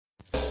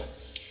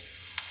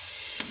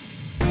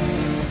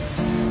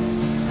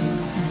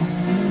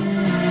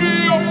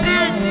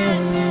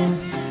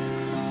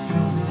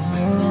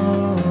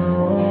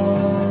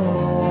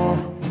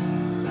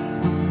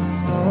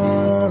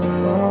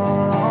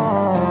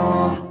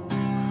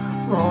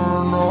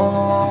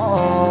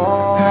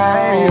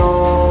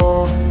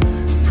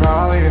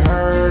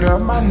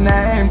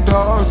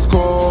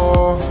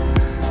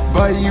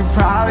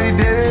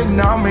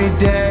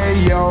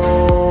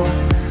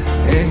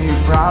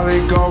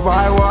go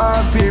by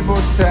what people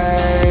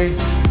say.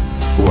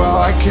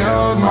 Well, I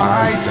killed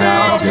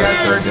myself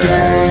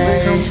yesterday. You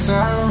think I'm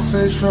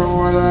selfish for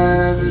what I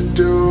had to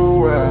do?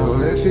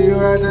 Well, if you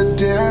had to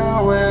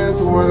deal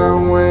with what I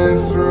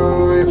went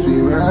through, if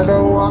you had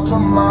to walk a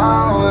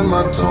mile in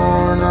my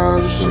torn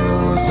up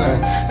shoes, then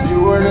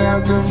you would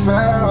have to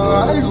feel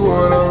like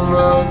what I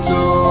felt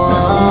too.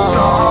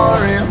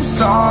 I'm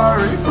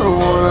sorry for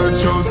what I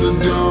chose to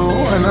do.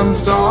 And I'm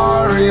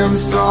sorry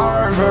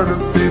for the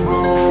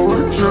people who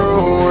were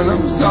true. And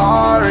I'm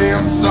sorry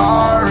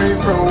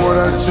for what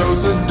I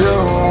chose to do.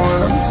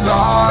 And I'm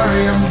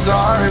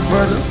sorry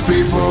for the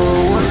people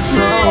who were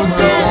true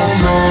to me.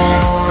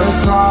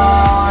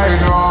 Suicide,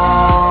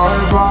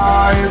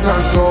 goodbye,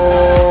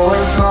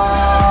 suicide,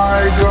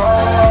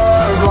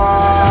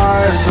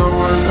 goodbye,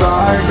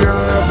 suicide,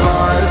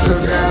 goodbye,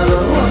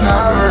 together we'll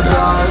never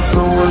die.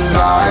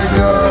 Suicide,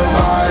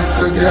 goodbye,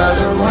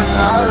 together we'll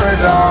never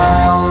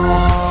die.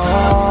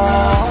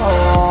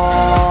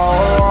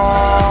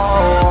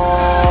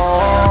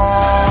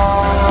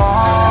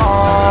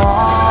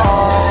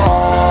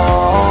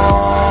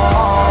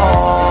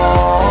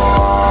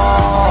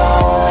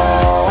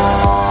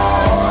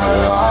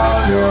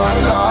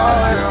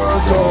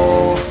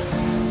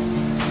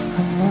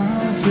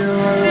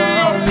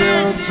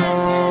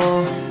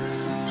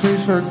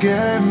 Please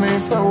forgive me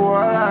for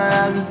what I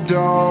had to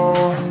do.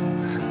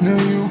 Knew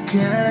you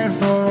cared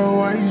for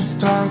what you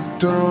stuck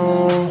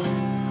through.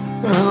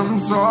 And I'm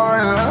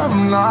sorry that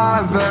I'm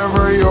not there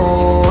for you.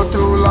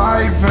 Through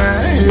life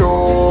and you,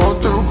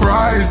 through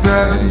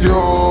crisis,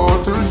 you,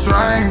 through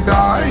strength,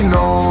 I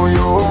know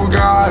you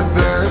got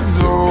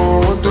this. You,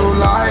 through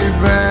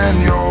life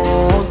and you,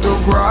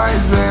 through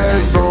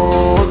crisis, you,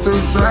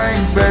 through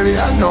strength, baby, I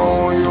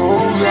know you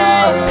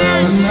got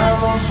this.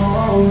 Never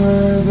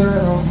forget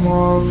that I'm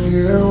up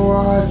here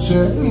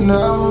watching.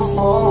 Never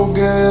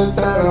forget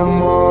that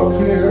I'm up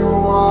here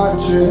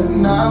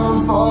watching. Never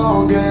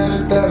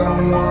forget that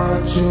I'm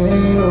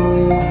watching you.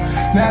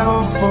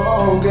 Never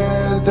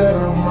forget that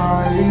I'm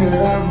right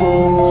here,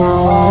 boy.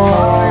 I'm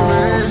right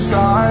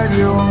beside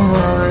you, I'm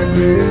right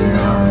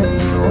behind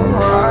you. I'm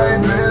right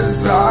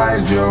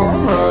beside you,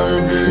 I'm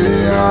right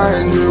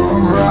behind you.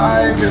 I'm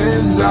right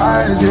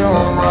beside you,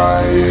 I'm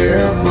right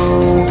here,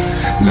 boo.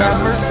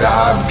 Never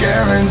stop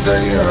caring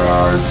till your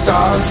heart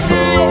stops,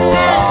 boo.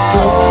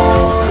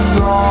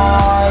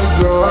 Suicide,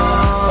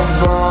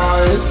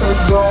 goodbye,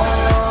 suicide,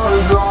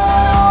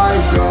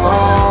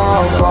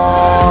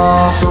 goodbye,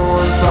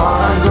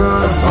 suicide,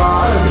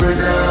 goodbye, big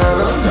head,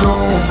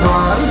 don't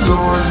cry.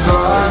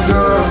 Suicide,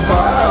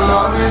 goodbye, I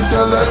love you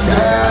till the day